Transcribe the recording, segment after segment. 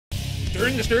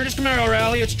During the Sturgis Camaro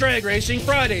Rally, it's drag racing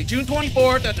Friday, June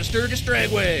 24th at the Sturgis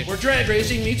Dragway, where drag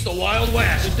racing meets the Wild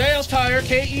West. The Dales Tire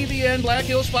KEVN Black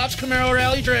Hills Fox Camaro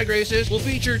Rally drag races will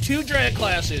feature 2 drag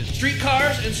classes, street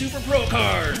cars and super pro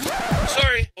cars.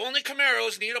 Sorry, only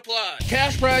Camaros need apply.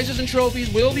 Cash prizes and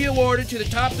trophies will be awarded to the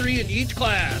top 3 in each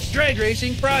class. Drag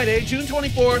racing Friday, June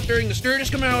 24th during the Sturgis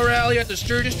Camaro Rally at the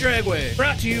Sturgis Dragway.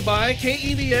 Brought to you by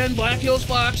KEVN Black Hills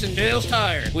Fox and Dales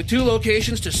Tire, with 2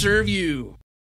 locations to serve you.